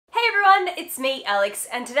everyone, it's me, Alex,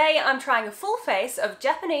 and today I'm trying a full face of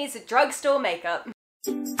Japanese drugstore makeup.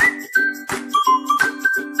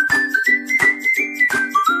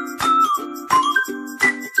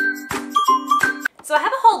 So I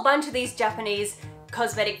have a whole bunch of these Japanese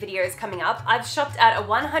cosmetic videos coming up. I've shopped at a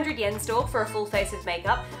 100 yen store for a full face of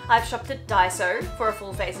makeup. I've shopped at Daiso for a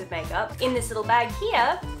full face of makeup. In this little bag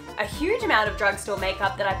here, a huge amount of drugstore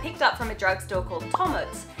makeup that I picked up from a drugstore called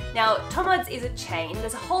Tommods. Now, Tommods is a chain.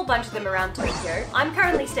 There's a whole bunch of them around Tokyo. I'm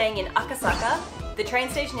currently staying in Akasaka. The train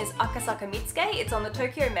station is Akasaka Mitsuke. It's on the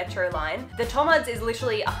Tokyo Metro line. The Tommods is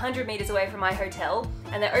literally 100 meters away from my hotel,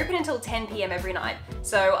 and they're open until 10 PM every night.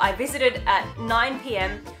 So I visited at 9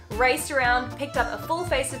 PM, raced around, picked up a full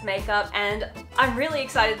face of makeup, and I'm really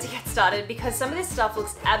excited to get started because some of this stuff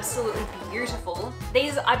looks absolutely beautiful.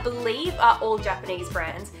 These, I believe, are all Japanese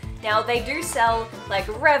brands. Now, they do sell like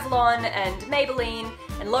Revlon and Maybelline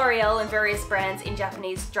and L'Oreal and various brands in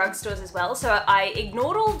Japanese drugstores as well, so I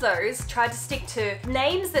ignored all those, tried to stick to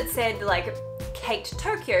names that said like Canmake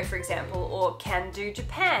Tokyo, for example, or Can Do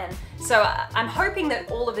Japan. So I'm hoping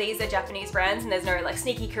that all of these are Japanese brands and there's no like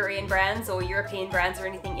sneaky Korean brands or European brands or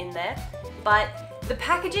anything in there. But the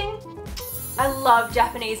packaging, I love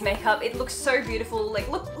Japanese makeup. It looks so beautiful. Like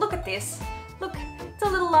look at this. Look, it's a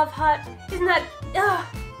little love heart.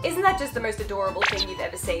 Isn't that just the most adorable thing you've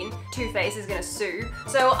ever seen? Too Faced is gonna sue.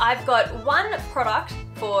 So I've got one product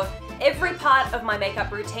for every part of my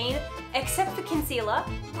makeup routine, except for concealer.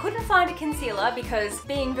 Couldn't find a concealer because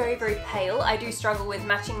being very, very pale, I do struggle with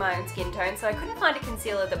matching my own skin tone, so I couldn't find a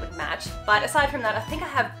concealer that would match. But aside from that, I think I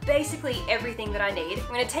have basically everything that I need. I'm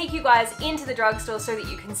gonna take you guys into the drugstore so that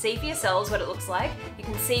you can see for yourselves what it looks like. You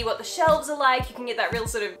can see what the shelves are like, you can get that real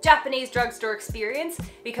sort of Japanese drugstore experience,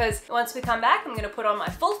 because once we come back, I'm gonna put on my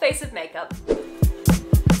full face of makeup.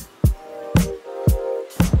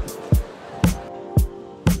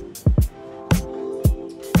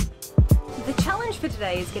 The challenge for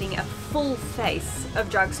today is getting a full face of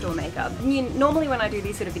drugstore makeup. Normally when I do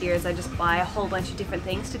these sort of videos, I just buy a whole bunch of different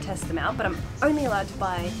things to test them out, but I'm only allowed to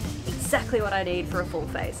buy exactly what I need for a full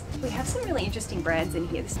face. We have some really interesting brands in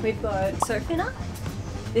here. We've got Sofina.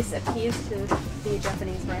 This appears to be a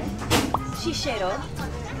Japanese brand. Shiseido.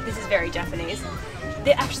 This is very Japanese.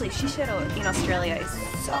 Actually, Shiseido in Australia is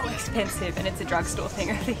so expensive and it's a drugstore thing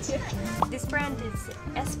over here. This brand is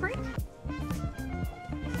Esprit.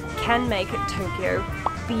 Canmake Tokyo,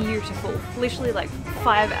 beautiful. Literally like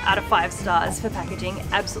 5 out of 5 stars for packaging,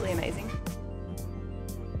 absolutely amazing.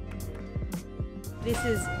 This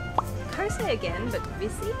is Kosei again, but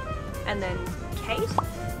Visi, and then Kate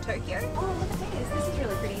Tokyo. Oh, look at this, this is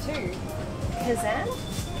really pretty too.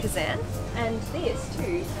 Kazan, and this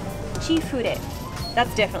too, Chifure.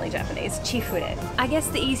 That's definitely Japanese, Chifure. I guess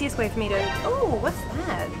the easiest way for me to, oh, what's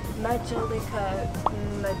that?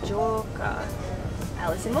 Majorca.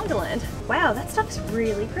 Alice in Wonderland. Wow, that stuff's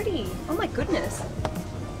really pretty. Oh my goodness.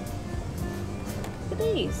 Look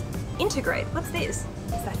at these. Integrate. What's this?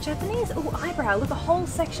 Is that Japanese? Oh, eyebrow. Look, a whole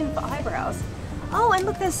section for eyebrows. Oh, and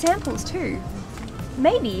look, there's samples too.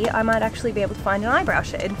 Maybe I might actually be able to find an eyebrow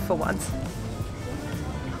shade for once.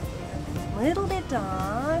 Little bit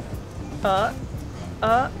dark.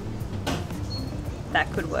 That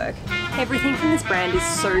could work. Everything from this brand is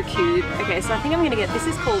so cute. Okay, so I think I'm gonna get, this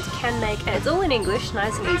is called Canmake, and it's all in English,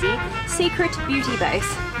 nice and easy. Secret Beauty Base.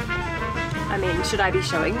 I mean, should I be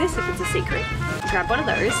showing this if it's a secret? Grab one of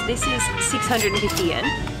those. This is 650 yen.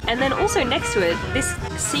 And then also next to it, this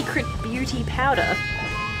Secret Beauty Powder.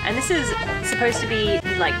 And this is supposed to be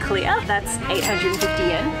like clear, that's 850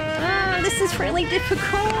 yen. This is really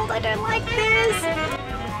difficult, I don't like this.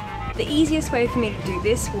 The easiest way for me to do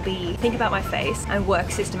this will be think about my face and work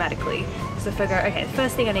systematically. So if I go, okay, the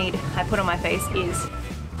first thing I put on my face is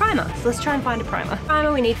primer. So let's try and find a primer.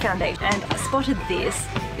 Primer, we need foundation. And I spotted this.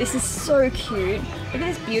 This is so cute. Look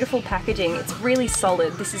at this beautiful packaging. It's really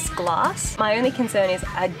solid. This is glass. My only concern is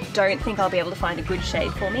I don't think I'll be able to find a good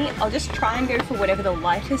shade for me. I'll just try and go for whatever the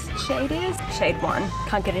lightest shade is. Shade 1.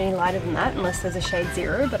 Can't get any lighter than that unless there's a shade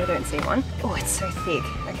 0, but I don't see one. Oh, it's so thick.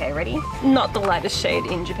 Okay, ready? Not the lightest shade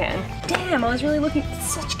in Japan. Damn, I was really looking,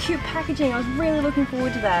 such cute packaging. I was really looking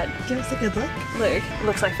forward to that. Give us a good look. Look,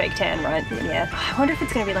 looks like fake tan, right? Yeah. I wonder if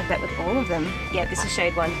it's gonna be like that with all of them. Yeah, this is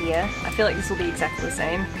shade 1 here. I feel like this will be exactly the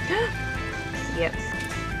same. Yep.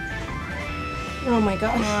 Oh my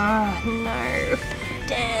gosh. Oh no.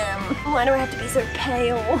 Damn. Why do I have to be so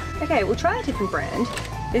pale? Okay, we'll try a different brand.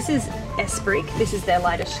 This is Esprit. This is their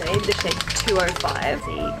lighter shade, the shade 205.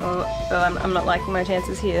 See? Oh, I'm not liking my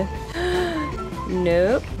chances here.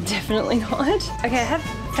 Nope, definitely not. Okay, I have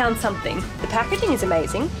found something. The packaging is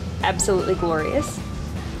amazing, absolutely glorious.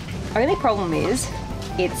 Only problem is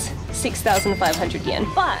it's 6,500 yen.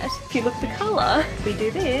 But if you look at the color, we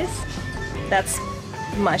do this, that's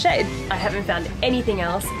my shade. I haven't found anything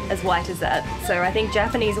else as white as that. So I think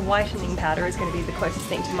Japanese whitening powder is going to be the closest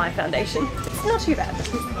thing to my foundation. It's not too bad.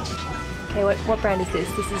 Okay, what brand is this?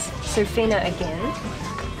 This is Sofina again.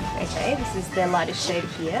 Okay, this is their lightest shade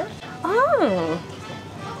here. Oh!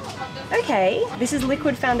 Okay, this is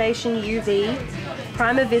Liquid Foundation UV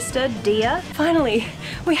Prima Vista Dia. Finally,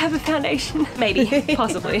 we have a foundation. Maybe,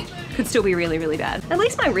 possibly. Could still be really, really bad. At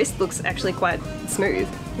least my wrist looks actually quite smooth.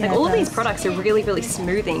 Yeah, like all of these products are really, really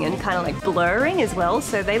smoothing and kind of like blurring as well,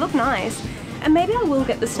 so they look nice. And maybe I will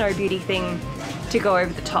get the Snow Beauty thing to go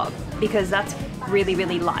over the top because that's really,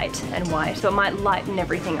 really light and white, so it might lighten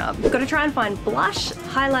everything up. Got to try and find blush,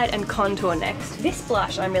 highlight, and contour next. This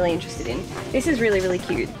blush I'm really interested in. This is really, really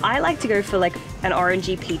cute. I like to go for like an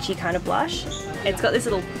orangey, peachy kind of blush. It's got this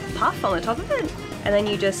little puff on the top of it, and then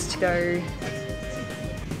you just go...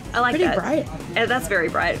 I like Pretty that. bright. That's very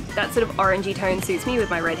bright. That sort of orangey tone suits me with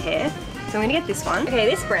my red hair. So I'm gonna get this one. Okay,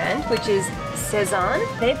 this brand, which is Cezanne.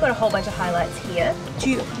 They've got a whole bunch of highlights here. Do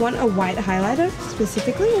you want a white highlighter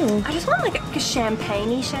specifically, or? I just want like a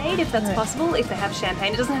champagne-y shade, if that's possible, if they have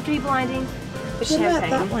champagne. It doesn't have to be blinding, but What champagne. about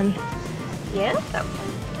that one? Yeah? That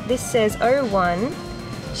one. This says 01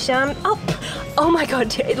 oh my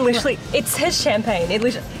god, it literally, it says champagne. It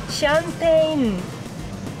literally,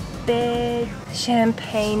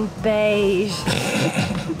 champagne beige.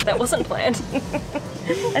 That wasn't planned.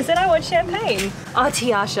 I said I want champagne. Oh,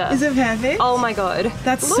 Tiasha. Is it perfect? Oh my god.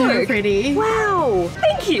 That's Look. so pretty. Wow.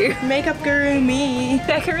 Thank you. Makeup guru me.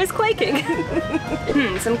 Becca is quaking.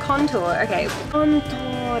 Some contour. Okay. Contour.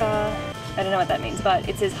 I don't know what that means, but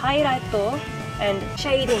it says highlight and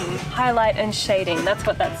shading. Highlight and shading. That's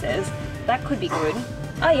what that says. That could be good.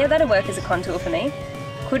 Oh yeah, that'll work as a contour for me.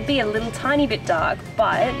 Could be a little tiny bit dark,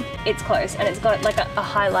 but it's close, and it's got like a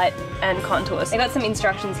highlight and contour. So they got some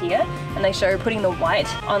instructions here, and they show putting the white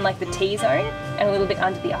on like the T-zone and a little bit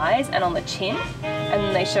under the eyes and on the chin, and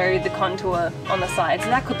then they show the contour on the side. So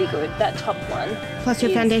that could be good. That top one. Plus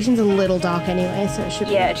your foundation's a little dark anyway, so it should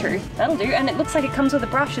be. Yeah, true. That'll do. And it looks like it comes with a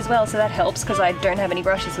brush as well, so that helps because I don't have any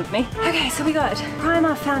brushes with me. Okay, so we got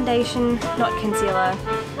primer, foundation, not concealer,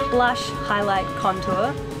 blush, highlight,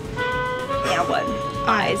 contour. Now what?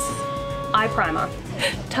 Eyes. Eye primer.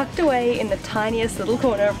 Tucked away in the tiniest little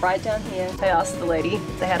corner right down here. I asked the lady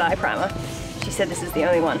if they had eye primer. She said this is the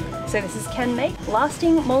only one. So this is Canmake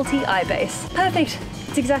Lasting Multi-Eye Base. Perfect.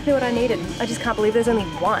 It's exactly what I needed. I just can't believe there's only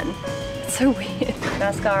one. It's so weird.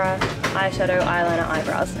 Mascara, eyeshadow, eyeliner,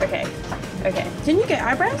 eyebrows. Okay. Okay. Didn't you get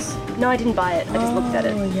eyebrows? No, I didn't buy it. I just looked at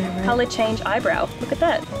it. Yeah, right. Color change eyebrow. Look at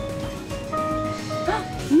that.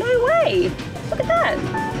 No way! Look at that.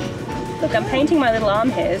 Look, I'm painting my little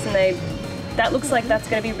arm hairs and that looks like that's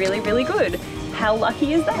going to be really, really good. How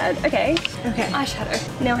lucky is that? Okay. Okay.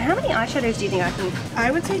 Eyeshadow. Now, how many eyeshadows do you think I can...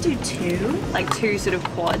 I would say do 2. Like 2 sort of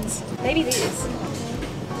quads? Maybe these.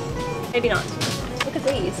 Maybe not. Look at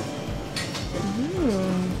these.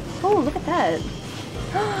 Oh, look at that.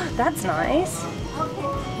 That's nice.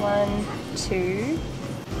 1, 2,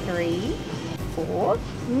 3, 4.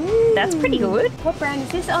 That's pretty good. What brand is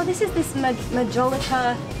this? Oh, this is this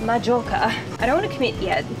Majolica. I don't want to commit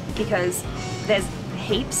yet because there's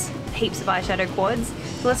heaps of eyeshadow quads.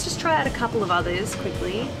 So let's just try out a couple of others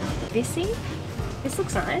quickly. This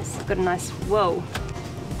looks nice. Got a nice, whoa.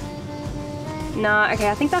 Nah, okay,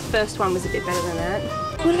 I think that first one was a bit better than that.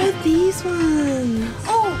 What about these ones?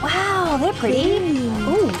 Oh, wow, they're pretty.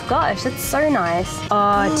 Oh, gosh, that's so nice.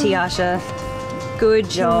 Oh, Tiasha. Good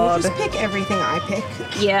job. Just pick everything I pick.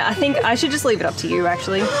 Yeah, I think I should just leave it up to you,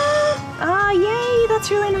 actually. Ah, yay,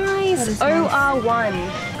 that's really nice. That is nice.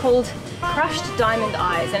 OR1, called Crushed Diamond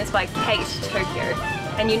Eyes, and it's by Canmake Tokyo.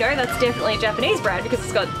 And you know that's definitely a Japanese brand because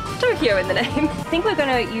it's got Tokyo in the name. I think we're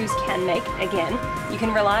gonna use Canmake again. You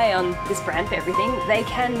can rely on this brand for everything. They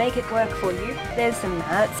can make it work for you. There's some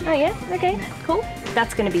mats. Oh yeah, okay, cool.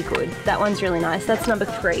 That's gonna be good. That one's really nice. That's number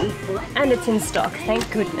 3. And it's in stock, thank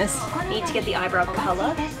goodness. Need to get the eyebrow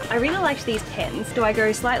color. I really liked these pens. Do I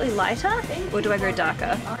go slightly lighter or do I go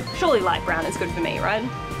darker? Surely light brown is good for me, right?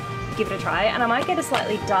 Give it a try. And I might get a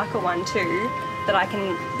slightly darker one too, that I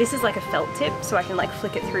can, this is like a felt tip, so I can like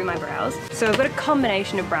flick it through my brows. So I've got a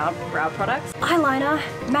combination of brow products. Eyeliner,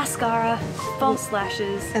 mascara, false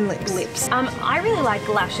lashes, and lips. I really like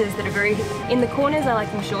lashes that are very, in the corners I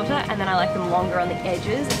like them shorter, and then I like them longer on the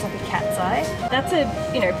edges. It's like a cat's eye. That's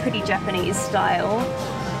a, you know, pretty Japanese style.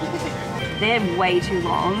 They're way too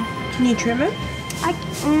long. Can you trim them?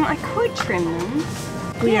 I could trim them.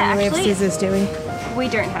 We Yeah, don't really have actually, scissors, do we? we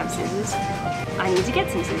don't have scissors. I need to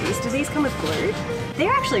get some scissors. Do these come with glue?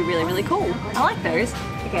 They're actually really, really cool. I like those.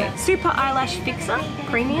 Okay, Super Eyelash Fixer,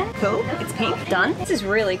 Premium. Cool. It's pink. Done. This is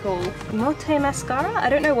really cool. Multi Mascara. I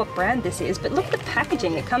don't know what brand this is, but look at the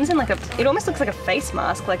packaging. It comes in like it almost looks like a face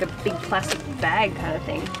mask, like a big plastic bag kind of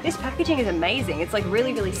thing. This packaging is amazing. It's like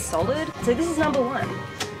really, really solid. So this is number 1.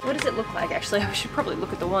 What does it look like actually? I should probably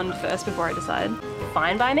look at the wand first before I decide.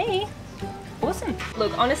 Fine by me. Awesome.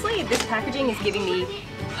 Look, honestly, this packaging is giving me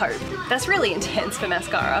hope. That's really intense for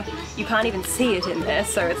mascara. You can't even see it in there,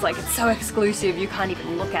 so it's like, it's so exclusive, you can't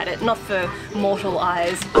even look at it. Not for mortal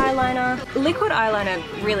eyes. Eyeliner. Liquid eyeliner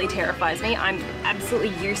really terrifies me. I'm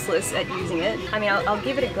absolutely useless at using it. I mean, I'll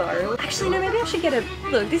give it a go. Actually, no, maybe I should get a,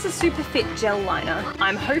 look, this is Super Fit Gel Liner.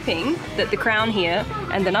 I'm hoping that the crown here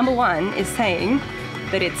and the number 1 is saying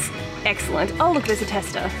that it's excellent. Oh, look, there's a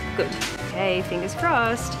tester. Good. Okay, fingers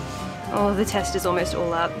crossed. Oh, the test is almost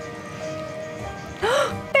all up.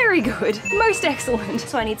 Very good, most excellent.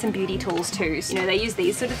 So I need some beauty tools too. So, you know, they use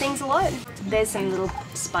these sort of things a lot. There's some little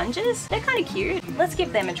sponges. They're kind of cute. Let's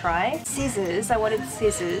give them a try. Scissors, I wanted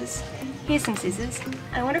scissors. Here's some scissors.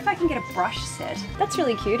 I wonder if I can get a brush set. That's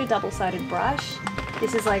really cute, a double-sided brush.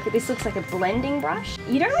 This looks like a blending brush.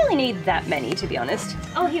 You don't really need that many, to be honest.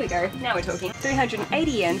 Oh, here we go. Now we're talking.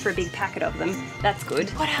 380 yen for a big packet of them. That's good.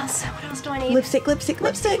 What else? What else do I need? Lipstick.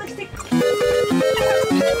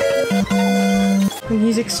 The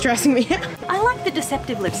music's stressing me out. I like the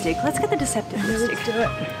deceptive lipstick. Let's get the deceptive lipstick. Let's do it.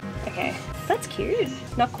 Okay, that's cute.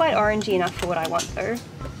 Not quite orangey enough for what I want though.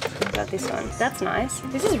 What about this one? That's nice.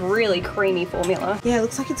 This is really creamy formula. Yeah, it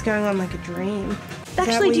looks like it's going on like a dream.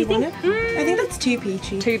 Actually, do you think? I think that's too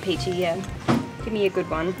peachy. Too peachy, yeah. Give me a good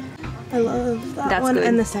one. I love that That's one good.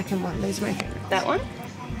 and the second one. Those are my favorite. That one?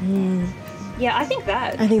 Yeah, I think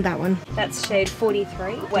that. I think that one. That's shade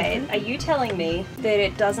 43. Wait, are you telling me that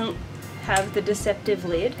it doesn't have the deceptive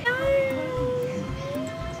lid?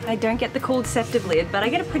 I don't get the cool deceptive lid, but I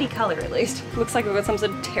get a pretty color at least. Looks like I've got some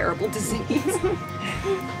sort of terrible disease.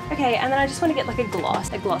 Okay, and then I just want to get like a gloss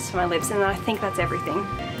for my lips, and then I think that's everything.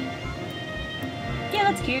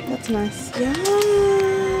 Yeah, that's cute. That's nice. Yeah.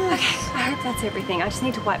 Okay, I hope that's everything. I just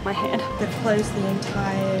need to wipe my hand. They've closed the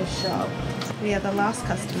entire shop. We are the last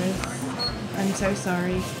customers. I'm so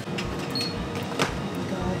sorry. Oh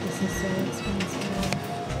God, this is so expensive.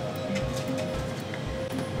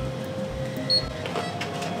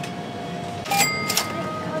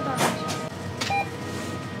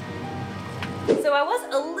 So I was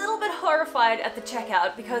a little bit horrified at the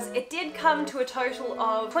checkout because it did come to a total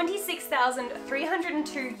of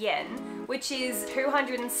 26,302 yen, which is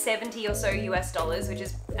 270 or so US dollars, which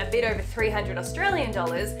is a bit over 300 Australian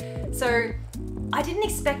dollars. So I didn't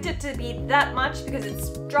expect it to be that much because it's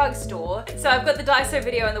Drugstore. So I've got the Daiso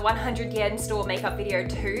video and the 100 yen store makeup video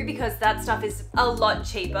too, because that stuff is a lot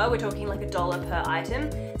cheaper. We're talking like $1 per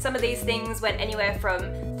item. Some of these things went anywhere from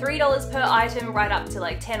 $3 per item right up to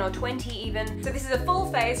like 10 or 20 even. So this is a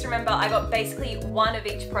full face. Remember, I got basically one of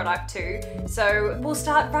each product too. So we'll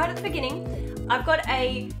start right at the beginning. I've got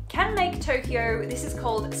a Canmake Tokyo. This is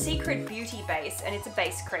called Secret Beauty Base, and it's a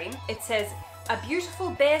base cream. It says, a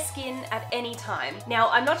beautiful bare skin at any time. Now,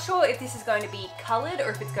 I'm not sure if this is going to be colored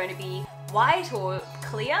or if it's going to be white or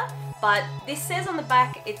clear, but this says on the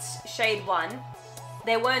back it's shade 1.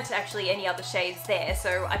 There weren't actually any other shades there,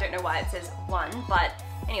 so I don't know why it says 1, but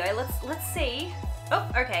anyway, let's see. Oh,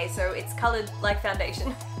 okay, so it's colored like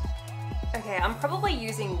foundation. Okay, I'm probably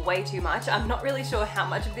using way too much. I'm not really sure how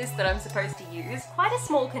much of this that I'm supposed to use. Quite a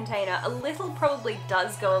small container. A little probably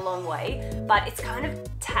does go a long way, but it's kind of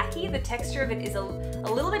tacky. The texture of it is a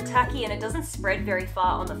little bit tacky and it doesn't spread very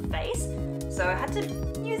far on the face. So I had to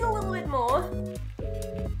use a little bit more.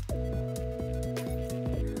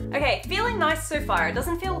 Okay, feeling nice so far. It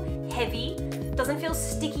doesn't feel heavy, doesn't feel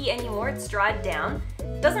sticky anymore. It's dried down.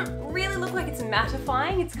 Doesn't really look like it's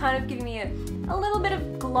mattifying. It's kind of giving me a little bit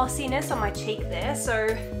of glossiness on my cheek there.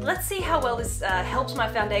 So let's see how well this helps my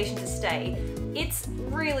foundation to stay. It's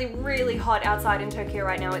really, really hot outside in Tokyo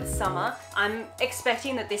right now. It's summer. I'm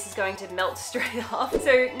expecting that this is going to melt straight off.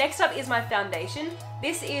 So next up is my foundation.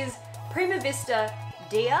 This is Prima Vista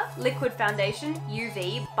Dia Liquid Foundation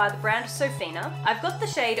UV by the brand Sofina. I've got the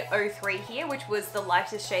shade 03 here, which was the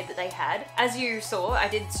lightest shade that they had. As you saw, I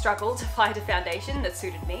did struggle to find a foundation that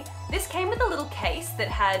suited me. This came with a little case that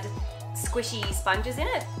had squishy sponges in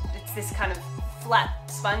it. It's this kind of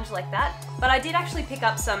flat sponge like that. But I did actually pick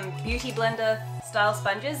up some beauty blender style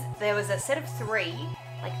sponges. There was a set of 3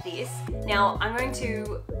 like this. Now I'm going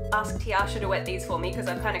to ask Tiasha to wet these for me because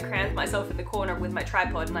I've kind of crammed myself in the corner with my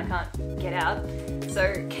tripod and I can't get out.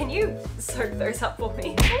 So can you soak those up for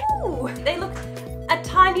me? Ooh, they look a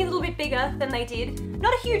tiny little bit bigger than they did.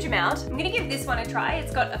 Not a huge amount. I'm gonna give this one a try.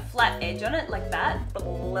 It's got a flat edge on it like that.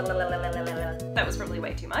 That was probably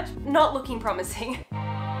way too much. Not looking promising.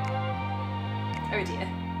 Oh dear.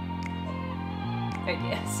 Oh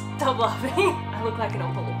dear, stop laughing. I look like an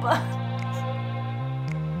Oompa Loompa.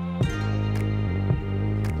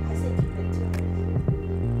 I say commit to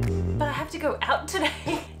it. But I have to go out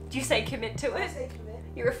today. Do you say commit to it? I say commit.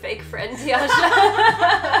 You're a fake friend, Tiasha.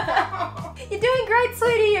 You're doing great,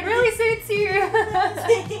 sweetie. It really suits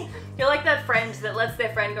you. You're like that friend that lets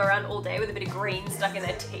their friend go around all day with a bit of green stuck in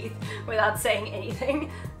their teeth without saying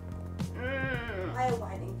anything. I have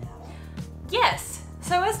whitening powder. Yes.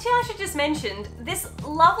 So as Tiasha just mentioned, this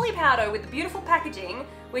lovely powder with the beautiful packaging,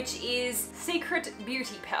 which is Secret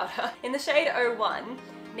Beauty Powder in the shade 01.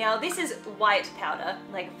 Now this is white powder,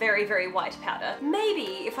 like very, very white powder.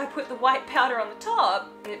 Maybe if I put the white powder on the top,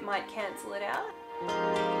 it might cancel it out.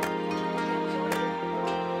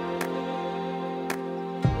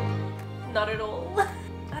 Not at all.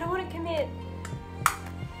 I don't want to commit.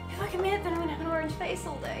 If I commit, then I'm gonna have an orange face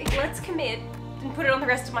all day. Let's commit and put it on the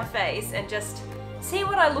rest of my face and just see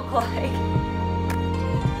what I look like.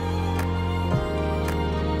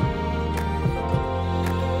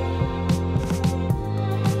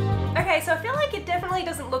 Okay, so I feel like it definitely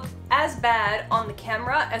doesn't look as bad on the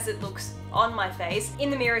camera as it looks on my face. In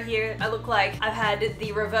the mirror here, I look like I've had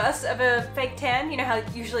the reverse of a fake tan. You know how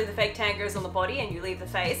usually the fake tan goes on the body and you leave the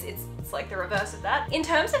face? It's like the reverse of that. In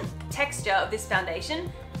terms of texture of this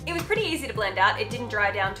foundation, it was pretty easy to blend out. It didn't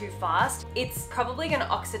dry down too fast. It's probably gonna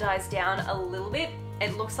oxidize down a little bit.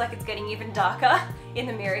 It looks like it's getting even darker in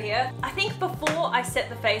the mirror here. I think before I set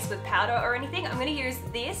the face with powder or anything, I'm gonna use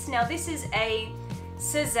this. Now this is a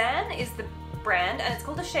Cezanne is the brand and it's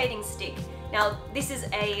called a shading stick. Now this is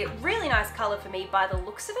a really nice color for me by the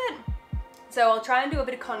looks of it. So I'll try and do a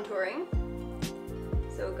bit of contouring.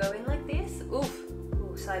 So we'll go in like this. Oof,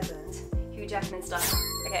 ooh, sideburns. Hugh Jackman style.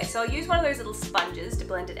 Okay, so I'll use one of those little sponges to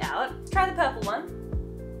blend it out. Let's try the purple one.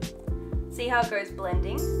 See how it goes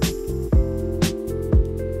blending.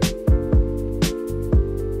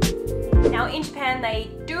 Now in Japan they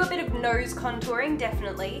do a bit of nose contouring,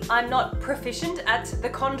 definitely. I'm not proficient at the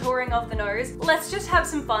contouring of the nose. Let's just have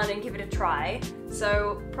some fun and give it a try.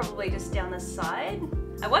 So probably just down the side.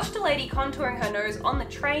 I watched a lady contouring her nose on the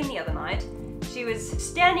train the other night. She was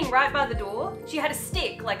standing right by the door. She had a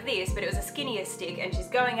stick like this, but it was a skinnier stick, and she's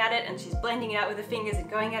going at it and she's blending it out with her fingers and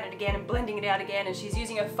going at it again and blending it out again, and she's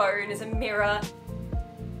using her phone as a mirror.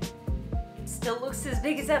 Still looks as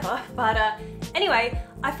big as ever, but anyway,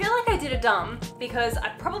 I feel like I did a dumb because I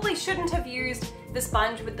probably shouldn't have used the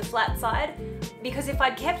sponge with the flat side, because if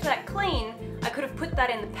I'd kept that clean, I could have put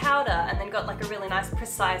that in the powder and then got like a really nice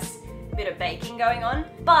precise bit of baking going on.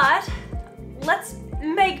 But let's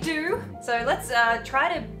make do. So let's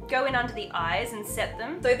try to go in under the eyes and set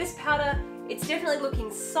them. So this powder, it's definitely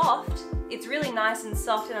looking soft. It's really nice and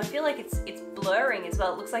soft, and I feel like it's blurring as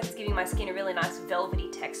well. It looks like it's giving my skin a really nice velvety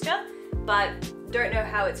texture, but don't know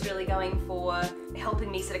how it's really going for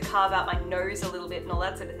helping me sort of carve out my nose a little bit and all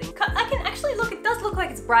that sort of thing. I can actually look, it does look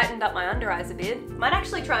like it's brightened up my under eyes a bit. Might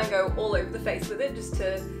actually try and go all over the face with it just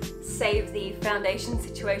to save the foundation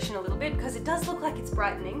situation a little bit, because it does look like it's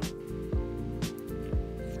brightening.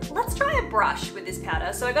 Let's try a brush with this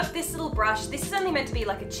powder. So I got this little brush. This is only meant to be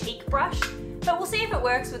like a cheek brush, but we'll see if it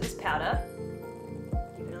works with this powder.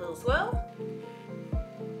 Give it a little swirl.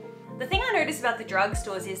 The thing I notice about the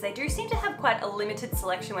drugstores is they do seem to have quite a limited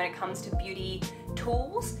selection when it comes to beauty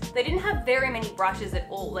tools. They didn't have very many brushes at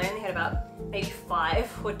all. They only had about maybe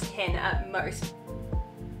 5 or 10 at most.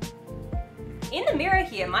 In the mirror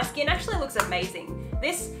here, my skin actually looks amazing.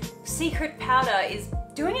 This secret powder is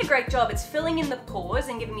doing a great job. It's filling in the pores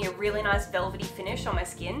and giving me a really nice velvety finish on my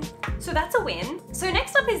skin. So that's a win. So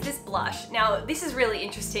next up is this blush. Now this is really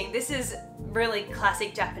interesting. This is really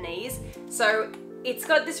classic Japanese. So it's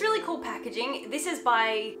got this really cool packaging. This is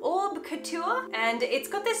by Orb Couture, and it's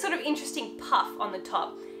got this sort of interesting puff on the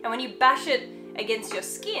top. And when you bash it against your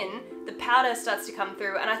skin, the powder starts to come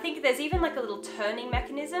through, and I think there's even like a little turning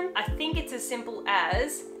mechanism. I think it's as simple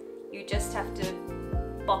as you just have to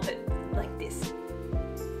bop it like this.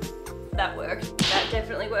 That worked. That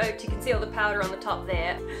definitely worked. You can see all the powder on the top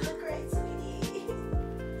there. You look great, sweetie.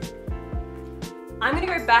 I'm gonna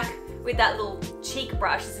go back with that little cheek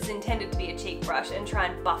brush. This is intended to be a cheek brush, and try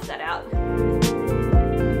and buff that out.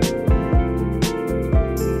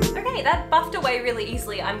 Okay, that buffed away really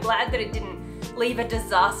easily. I'm glad that it didn't leave a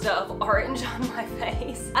disaster of orange on my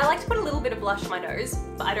face. I like to put a little bit of blush on my nose,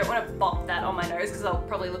 but I don't want to bop that on my nose because I'll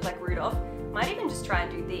probably look like Rudolph. Might even just try and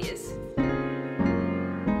do this.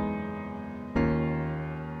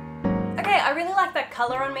 Okay, I really like that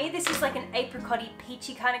color on me. This is like an apricot-y,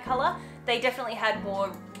 peachy kind of color. They definitely had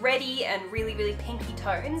more reddy and really, really pinky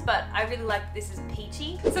tones, but I really like this is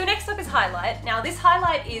peachy. So next up is highlight. Now this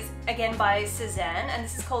highlight is again by Cezanne, and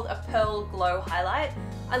this is called a Pearl Glow highlight.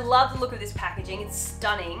 I love the look of this packaging, it's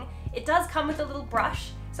stunning. It does come with a little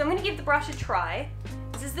brush, so I'm gonna give the brush a try.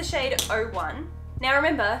 This is the shade 01. Now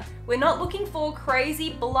remember, we're not looking for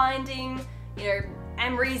crazy, blinding, you know,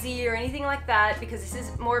 Amrezy or anything like that, because this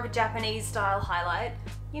is more of a Japanese style highlight.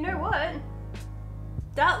 You know what?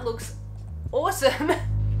 That looks awesome.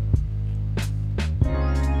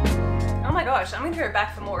 Oh my gosh, I'm gonna go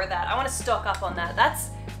back for more of that. I want to stock up on that. That's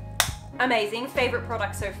amazing. Favorite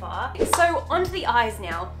product so far. So onto the eyes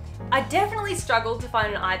now. I definitely struggled to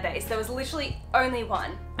find an eye base. There was literally only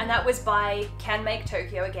one, and that was by Canmake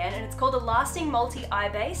Tokyo again, and it's called a Lasting Multi-Eye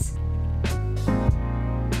Base.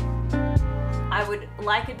 I would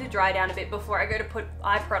like it to dry down a bit before I go to put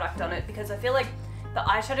eye product on it, because I feel like the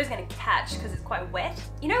eyeshadow is going to catch because it's quite wet.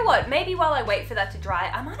 You know what, maybe while I wait for that to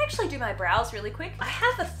dry, I might actually do my brows really quick. I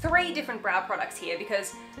have 3 different brow products here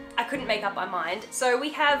because I couldn't make up my mind. So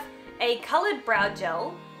we have a coloured brow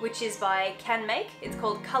gel, which is by Canmake. It's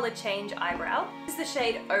called Colour Change Eyebrow. This is the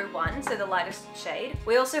shade 01, so the lightest shade.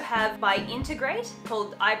 We also have by Integrate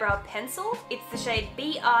called Eyebrow Pencil. It's the shade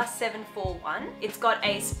BR741. It's got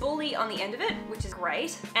a spoolie on the end of it, which is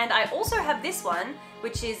great. And I also have this one,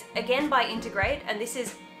 which is again by Integrate, and this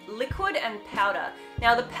is liquid and powder.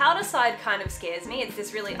 Now the powder side kind of scares me. It's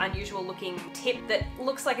this really unusual looking tip that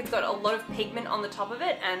looks like it's got a lot of pigment on the top of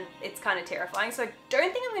it, and it's kind of terrifying. So I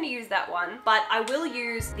don't think I'm going to use that one, but I will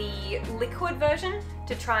use the liquid version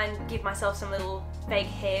to try and give myself some little fake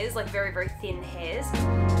hairs, like very, very thin hairs.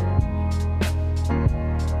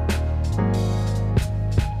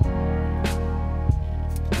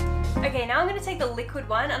 Okay, now I'm going to take the liquid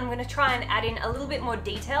one and I'm going to try and add in a little bit more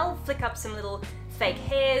detail, flick up some little fake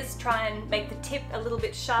hairs, try and make the tip a little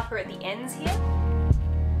bit sharper at the ends here.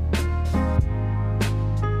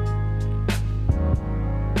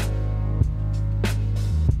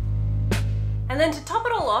 And then to top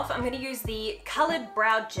it all off, I'm going to use the coloured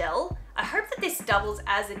brow gel. I hope that this doubles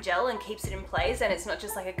as a gel and keeps it in place and it's not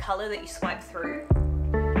just like a colour that you swipe through.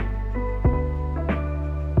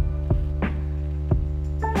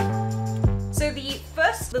 So the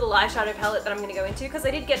first little eyeshadow palette that I'm going to go into, because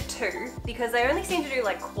I did get 2, because they only seem to do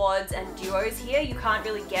like quads and duos here. You can't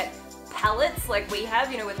really get palettes like we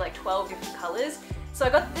have, you know, with like 12 different colours. So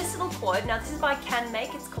I got this little quad. Now this is by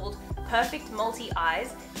Canmake. It's called Perfect Multi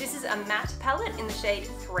Eyes. This is a matte palette in the shade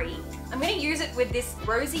 3. I'm going to use it with this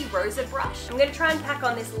Rosy Rosa brush. I'm going to try and pack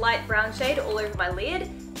on this light brown shade all over my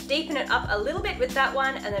lid, deepen it up a little bit with that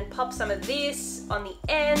one, and then pop some of this on the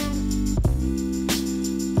end.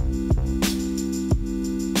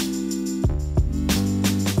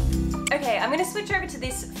 Okay, I'm going to switch over to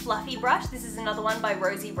this fluffy brush. This is another one by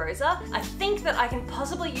Rosy Rosa. I think that I can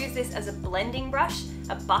possibly use this as a blending brush,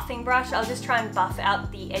 a buffing brush. I'll just try and buff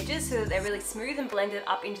out the edges so that they're really smooth and blend it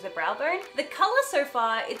up into the brow bone. The colour so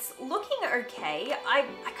far, it's looking okay. I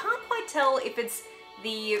can't quite tell if it's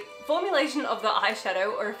the formulation of the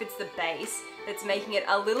eyeshadow or if it's the base that's making it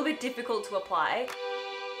a little bit difficult to apply.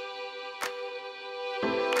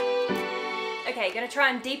 Okay, gonna try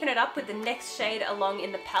and deepen it up with the next shade along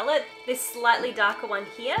in the palette. This slightly darker one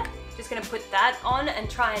here. Just gonna put that on and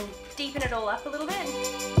try and deepen it all up a little bit.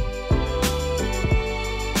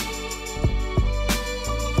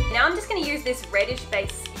 Now I'm just gonna use this reddish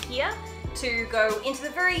base here to go into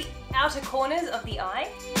the very outer corners of the eye.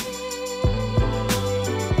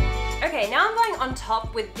 Okay, now I'm going on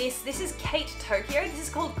top with this. This is Canmake Tokyo. This is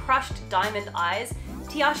called Crushed Diamond Eyes.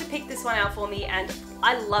 Tiasha picked this one out for me and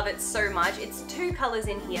I love it so much. It's 2 colors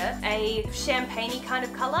in here, a champagne-y kind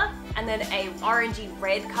of color and then a orangey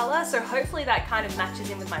red color. So hopefully that kind of matches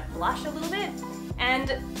in with my blush a little bit.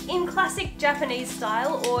 And in classic Japanese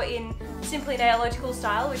style or in simply nailological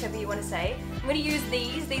style, whichever you want to say, I'm going to use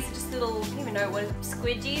these. These are just little, I don't even know what is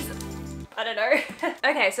squidgies. I don't know.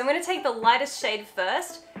 Okay, so I'm going to take the lightest shade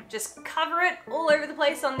first. Just cover it all over the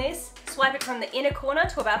place on this. Swipe it from the inner corner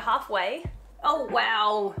to about halfway. Oh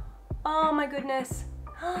wow. Oh my goodness.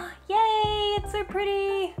 Yay, it's so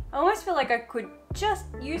pretty. I almost feel like I could just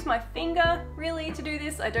use my finger really to do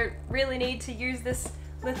this. I don't really need to use this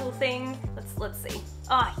little thing. Let's see.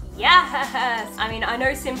 Oh yes! I mean, I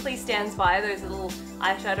know Simply stands by those little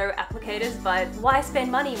eyeshadow applicators, but why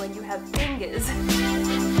spend money when you have fingers?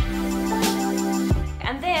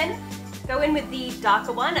 And then go in with the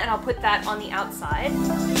darker one and I'll put that on the outside.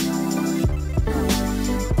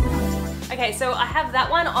 Okay, so I have that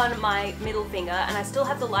one on my middle finger and I still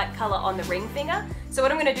have the light color on the ring finger. So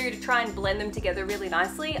what I'm gonna do to try and blend them together really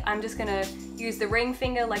nicely, I'm just gonna use the ring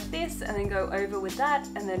finger like this and then go over with that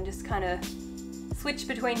and then just kind of switch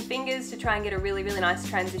between fingers to try and get a really, really nice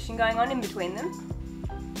transition going on in between them.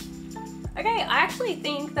 Okay, I actually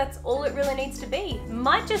think that's all it really needs to be.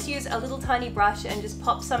 Might just use a little tiny brush and just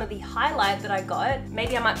pop some of the highlight that I got.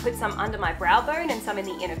 Maybe I might put some under my brow bone and some in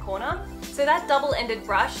the inner corner. So that double-ended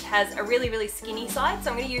brush has a really, really skinny side, so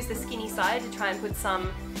I'm going to use the skinny side to try and put some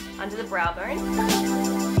under the brow bone.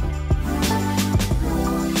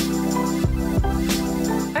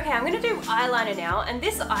 Okay, I'm going to do eyeliner now, and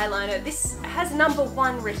this eyeliner, this has number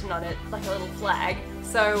 1 written on it, like a little flag.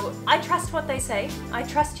 So I trust what they say. I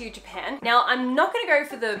trust you, Japan. Now, I'm not going to go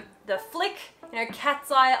for the flick, you know,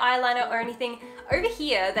 cat's eye eyeliner or anything. Over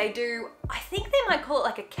here, they do, I think they might call it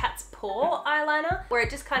like a cat's paw eyeliner, where it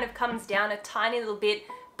just kind of comes down a tiny little bit,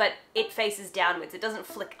 but it faces downwards. It doesn't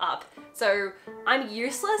flick up. So I'm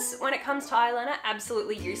useless when it comes to eyeliner,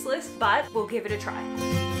 absolutely useless, but we'll give it a try.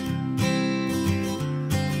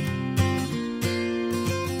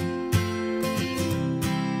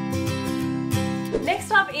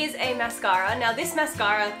 Next up is a mascara. Now this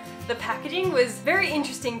mascara, the packaging was very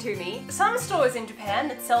interesting to me. Some stores in Japan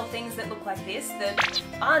that sell things that look like this that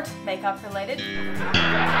aren't makeup related.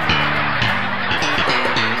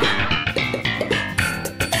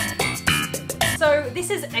 So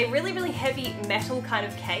this is a really, really heavy metal kind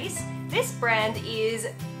of case. This brand is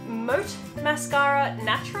Mote Mascara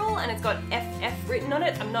Natural and it's got FF written on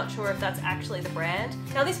it. I'm not sure if that's actually the brand.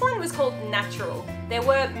 Now this one was called Natural. There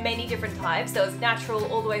were many different types. There was natural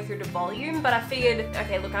all the way through to volume, but I figured,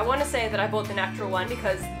 okay, look, I want to say that I bought the natural one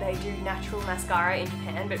because they do natural mascara in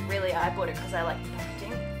Japan, but really I bought it because I like the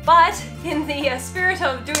packaging. But in the spirit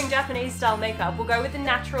of doing Japanese style makeup, we'll go with the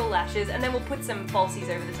natural lashes and then we'll put some falsies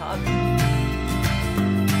over the top.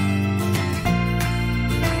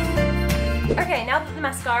 Okay, now that the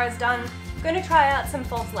mascara is done, I'm going to try out some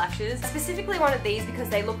false lashes. Specifically one of these because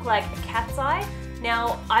they look like a cat's eye.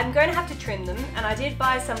 Now, I'm going to have to trim them, and I did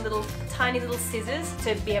buy some little tiny little scissors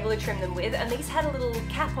to be able to trim them with, and these had a little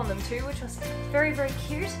cap on them too, which was very, very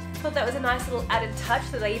cute. Thought that was a nice little added touch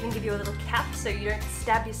that they even give you a little cap so you don't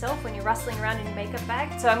stab yourself when you're rustling around in your makeup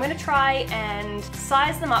bag. So I'm going to try and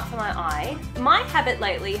size them up for my eye. My habit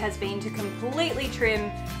lately has been to completely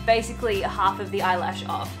trim basically half of the eyelash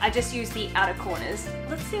off. I just use the outer corners.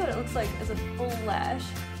 Let's see what it looks like as a full lash.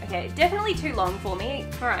 Okay, definitely too long for me.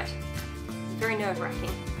 All right. Very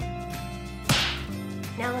nerve-wracking.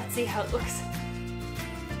 Now let's see how it looks.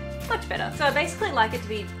 Much better. So I basically like it to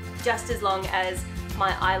be just as long as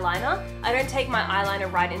my eyeliner. I don't take my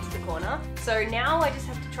eyeliner right into the corner. So now I just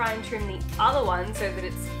have to try and trim the other one so that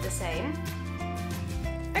it's the same.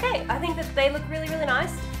 Okay, I think that they look really, really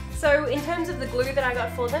nice. So in terms of the glue that I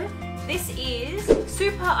got for them, this is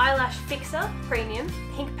Super Eyelash Fixer Premium,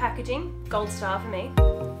 pink packaging, gold star for me.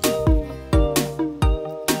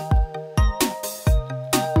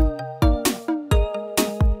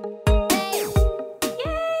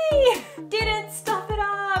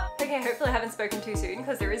 Hopefully I haven't spoken too soon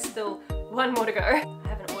because there is still one more to go. I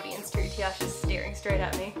have an audience too, Tiasha's staring straight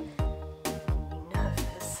at me. I'm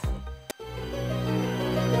nervous.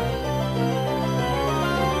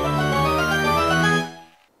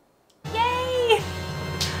 Yay!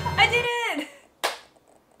 I did it!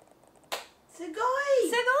 Sugoi!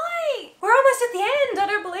 Sugoi! We're almost at the end, I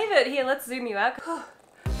don't believe it. Here, let's zoom you out.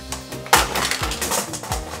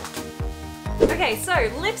 Okay,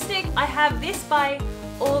 so lipstick, I have this by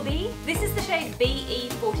Orbi. This is the shade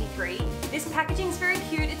BE43. This packaging is very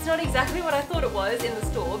cute. It's not exactly what I thought it was in the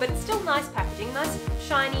store, but it's still nice packaging. Nice,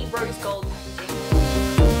 shiny, rose gold packaging.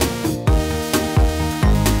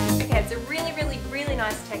 Okay, it's a really, really, really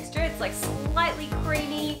nice texture. It's like slightly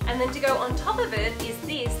creamy. And then to go on top of it is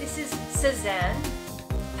this. This is Cezanne.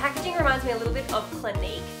 Packaging reminds me a little bit of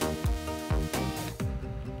Clinique.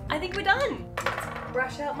 I think we're done. Let's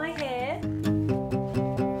brush out my hair.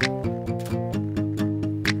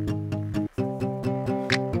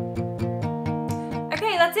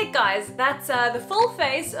 That's it, guys. That's the full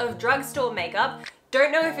face of drugstore makeup.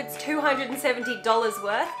 Don't know if it's $270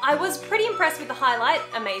 worth. I was pretty impressed with the highlight.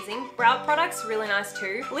 Amazing. Brow products, really nice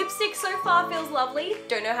too. Lipstick so far feels lovely.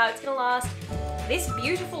 Don't know how it's gonna last. This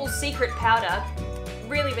beautiful secret powder,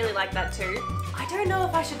 really, really like that too. I don't know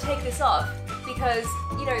if I should take this off because,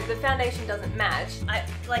 you know, the foundation doesn't match.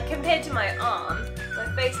 Like compared to my arm, my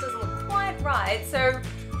face doesn't look quite right. So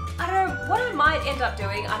I don't know, what I might end up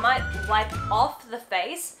doing, I might wipe off the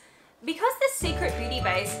face. Because this Secret Beauty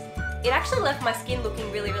base It actually left my skin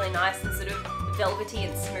looking really, really nice and sort of velvety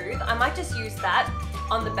and smooth. I might just use that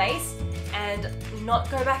on the base and not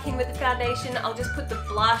go back in with the foundation. I'll just put the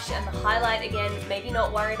blush and the highlight again, maybe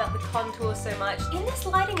not worry about the contour so much. In this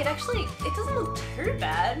lighting, it doesn't look too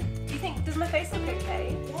bad. Do you think, does my face look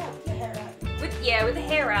okay? Yeah, with the hair out. With the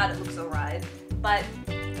hair out, it looks alright. But,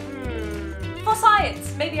 for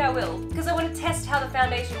science, maybe I will. Because I want to test how the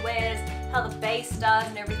foundation wears, how the base does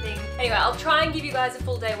and everything. Anyway, I'll try and give you guys a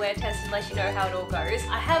full day wear test and let you know how it all goes.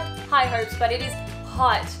 I have high hopes, but it is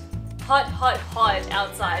hot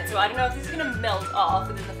outside, so I don't know if this is gonna melt off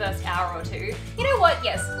within the first hour or two. You know what,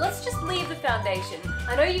 yes, let's just leave the foundation.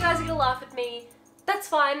 I know you guys are gonna laugh at me. That's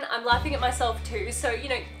fine, I'm laughing at myself too, so you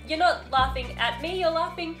know, you're not laughing at me, you're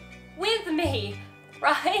laughing with me,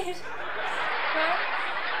 right? Right?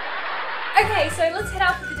 Okay, so let's head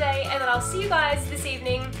out for the day and then I'll see you guys this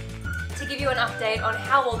evening to give you an update on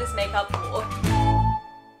how all this makeup wore.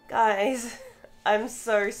 Guys, I'm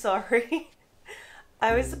so sorry.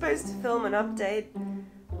 I was supposed to film an update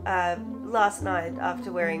last night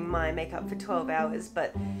after wearing my makeup for 12 hours,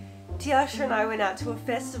 but Tiasha and I went out to a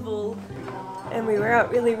festival and we were out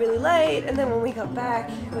really, really late, and then when we got back,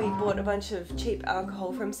 we bought a bunch of cheap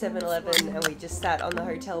alcohol from 7-Eleven and we just sat on the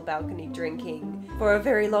hotel balcony drinking for a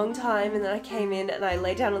very long time, and then I came in and I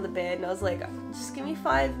lay down on the bed and I was like, just give me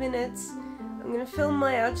 5 minutes. I'm gonna film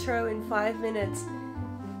my outro in 5 minutes.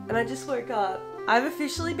 And I just woke up. I've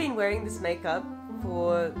officially been wearing this makeup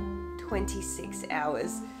for 26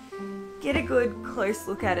 hours. Get a good close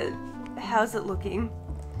look at it. How's it looking?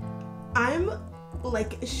 I'm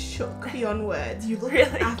like shook beyond words. You look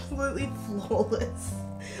Really? absolutely flawless.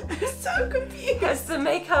 I'm so confused. Has the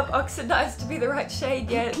makeup oxidized to be the right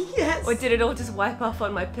shade yet? Yes. Or did it all just wipe off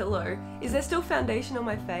on my pillow? Is there still foundation on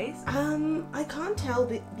my face? I can't tell,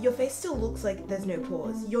 but your face still looks like there's no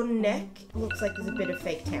pores. Your neck looks like there's a bit of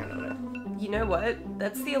fake tan on it. You know what?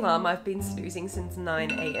 That's the alarm I've been snoozing since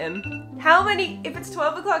 9 AM. How many? If it's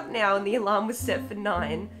 12 o'clock now and the alarm was set for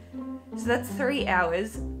 9, so that's 3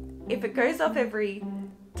 hours. If it goes off every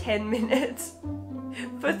 10 minutes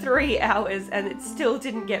for 3 hours and it still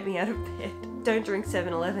didn't get me out of bed. Don't drink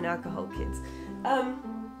 7-Eleven alcohol, kids.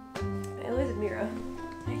 Where's the mirror?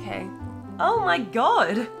 Okay. Oh my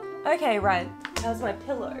god! Okay, right. How's my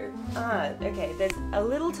pillow? Okay, there's a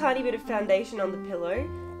little tiny bit of foundation on the pillow.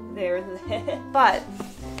 There and there. But,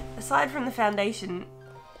 aside from the foundation,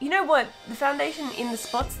 you know what? The foundation in the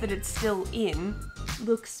spots that it's still in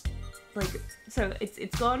looks like, so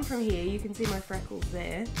it's gone from here. You can see my freckles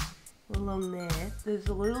there, along there. There's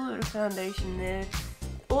a little bit of foundation there.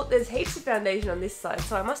 Oh, there's heaps of foundation on this side,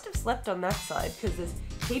 so I must have slept on that side because there's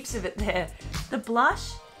heaps of it there. The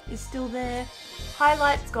blush is still there.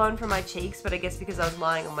 Highlight's gone from my cheeks, but I guess because I was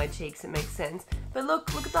lying on my cheeks, it makes sense. But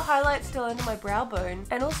look at the highlight still under my brow bone.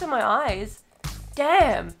 And also my eyes.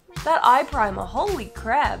 Damn, that eye primer, holy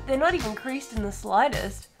crap. They're not even creased in the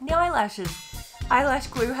slightest. And the eyelashes. Eyelash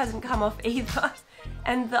glue hasn't come off either.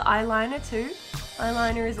 And the eyeliner too.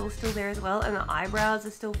 Eyeliner is all still there as well. And the eyebrows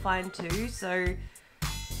are still fine too. So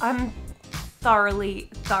I'm thoroughly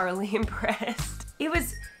impressed. It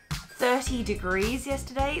was 30 degrees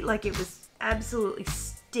yesterday. Like, it was absolutely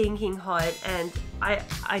stinking hot, and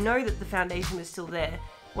I know that the foundation was still there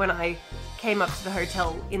when I came up to the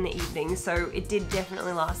hotel in the evening, so it did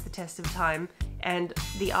definitely last the test of time. And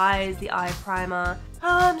the eyes, the eye primer,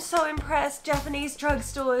 oh, I'm so impressed. Japanese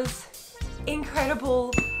drugstores,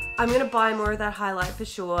 incredible. I'm gonna buy more of that highlight for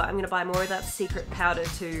sure. I'm gonna buy more of that secret powder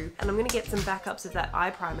too, and I'm gonna get some backups of that eye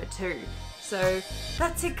primer too. So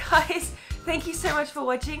that's it, guys. Thank you so much for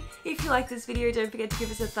watching. If you like this video, don't forget to give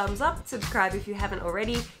us a thumbs up, subscribe if you haven't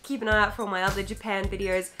already, keep an eye out for all my other Japan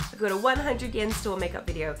videos. I've got a 100 yen store makeup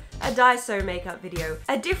video, a Daiso makeup video,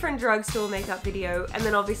 a different drugstore makeup video, and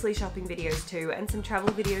then obviously shopping videos too, and some travel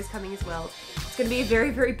videos coming as well. It's going to be a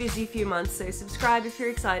very busy few months, so subscribe if you're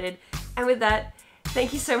excited. And with that,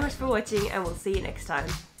 thank you so much for watching, and we'll see you next time.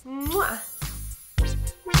 Mwah!